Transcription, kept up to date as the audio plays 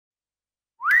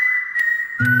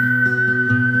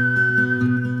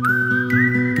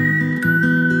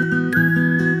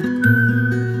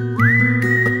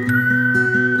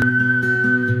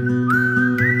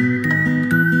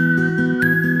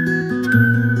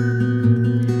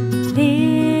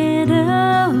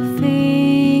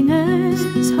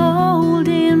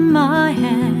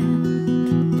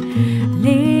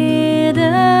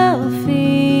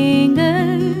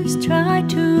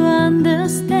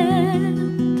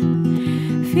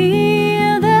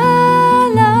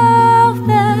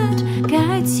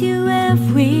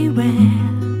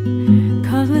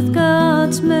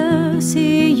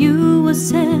Mercy, you will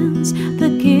sense the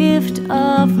gift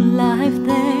of life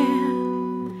there.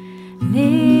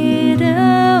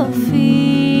 Little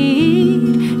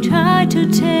feet, try to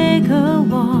take a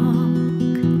walk.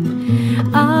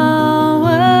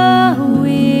 Our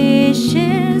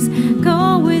wishes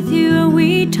go with you,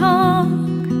 we talk.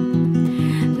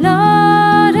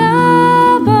 Lord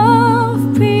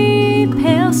above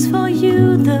prepares for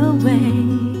you the way.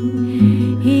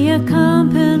 He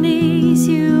accompanies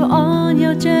you on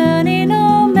your journey,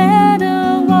 no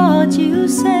matter what you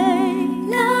say.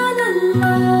 La la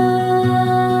la,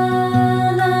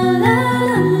 la la la,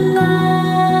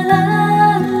 la la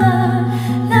la,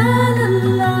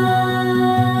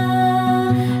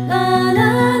 la la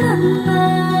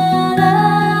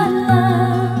la,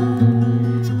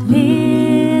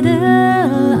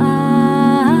 little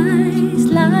eyes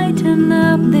lighten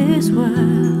up this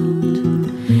world.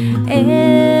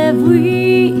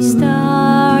 Every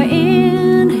star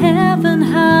in heaven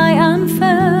high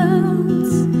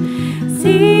unfurls.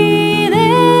 See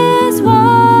this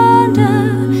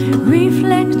wonder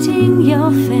reflecting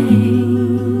your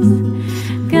face.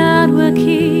 God will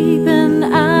keep an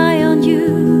eye on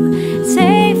you,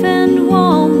 safe and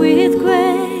warm with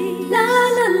grace. La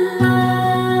la la,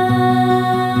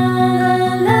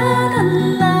 la la la,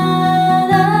 la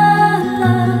la la,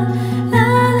 la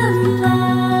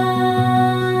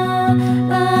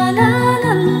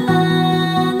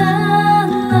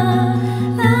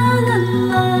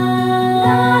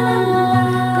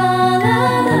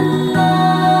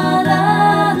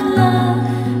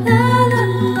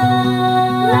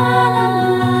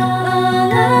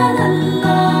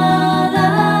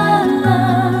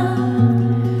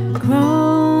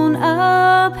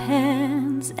grown-up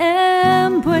hands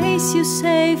embrace you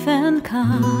safe and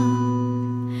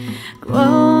calm.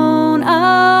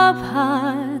 Grown-up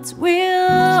hearts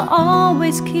will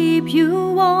always keep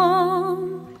you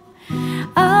warm.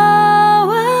 Our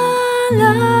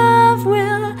love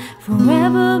will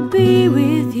forever be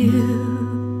with you.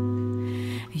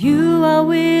 You are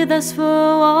with us for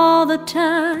all the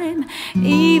time.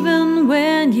 Even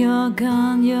when you're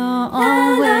gone, you're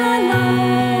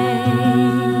always